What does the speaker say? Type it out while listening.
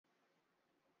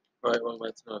Alright, one of my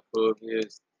top food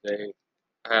reviews today.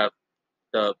 I have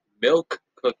the milk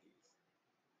cookies,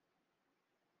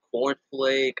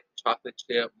 cornflake, chocolate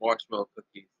chip, marshmallow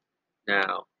cookies.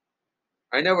 Now,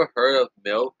 I never heard of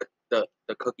milk, the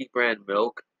cookie brand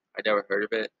milk. I never heard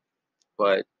of it,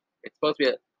 but it's supposed to be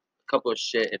a couple of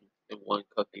shit in one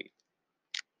cookie.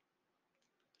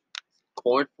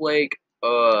 Cornflake,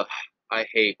 I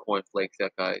hate cornflakes,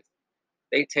 that guys.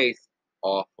 They taste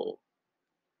awful.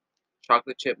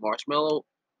 Chocolate chip marshmallow,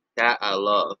 that I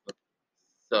love.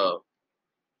 So,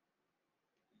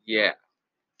 yeah.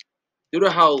 Due to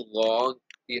how long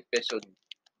the official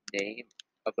name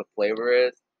of the flavor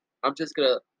is, I'm just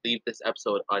gonna leave this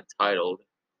episode untitled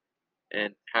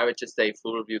and have it just say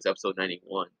Food Reviews episode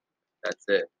 91. That's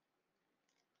it.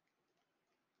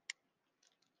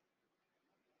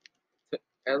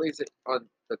 At least on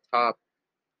the top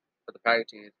of the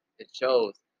packaging, it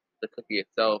shows the cookie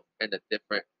itself and the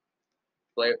different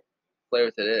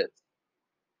flavors it is.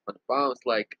 On the bottom, it's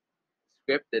like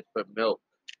scripted for milk.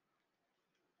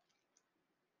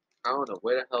 I don't know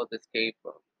where the hell this came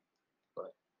from,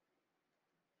 but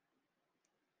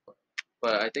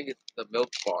but I think it's the milk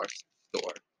bar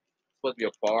store. It's supposed to be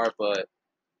a bar, but to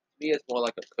me, it's more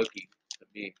like a cookie to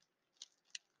me.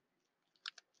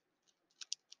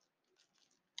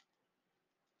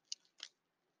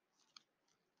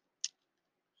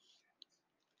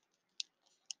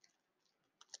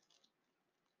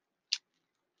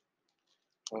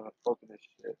 Poking this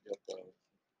shit,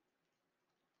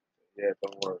 yeah,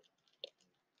 don't worry.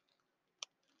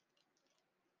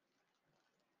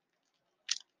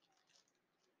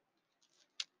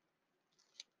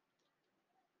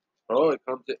 Oh, it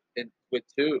comes in with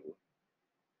two.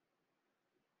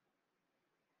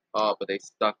 Oh, but they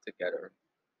stuck together.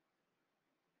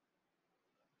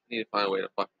 Need to find a way to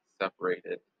fucking separate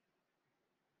it.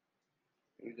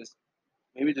 Maybe just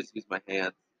maybe just use my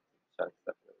hands to try to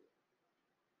separate it.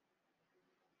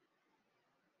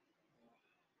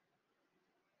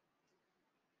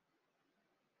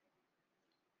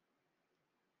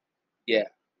 Yeah,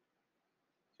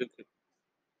 two cookies.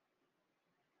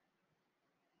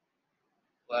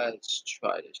 Let's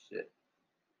try this shit.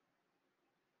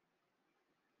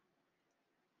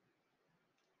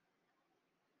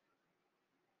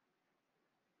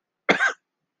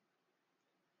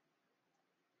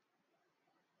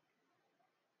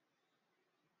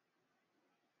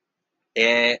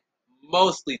 It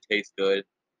mostly tastes good.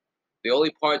 The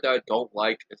only part that I don't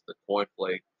like is the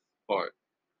cornflake part.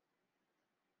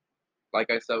 Like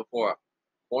I said before,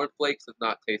 cornflakes does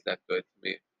not taste that good to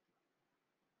me.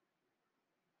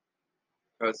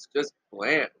 Because it's just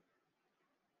bland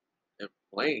and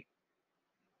plain.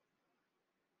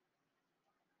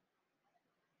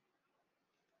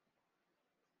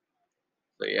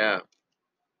 So yeah,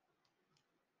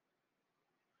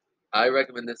 I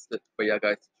recommend this for you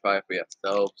guys to try it for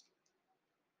yourselves.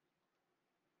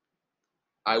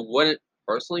 I wouldn't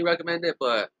personally recommend it,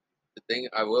 but the thing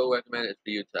I will recommend is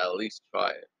for you to at least try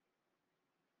it.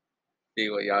 See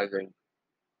what y'all think.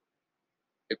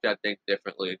 If y'all think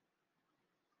differently.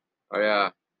 Oh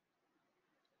yeah.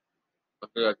 I'll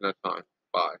see you guys next time.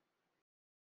 Bye.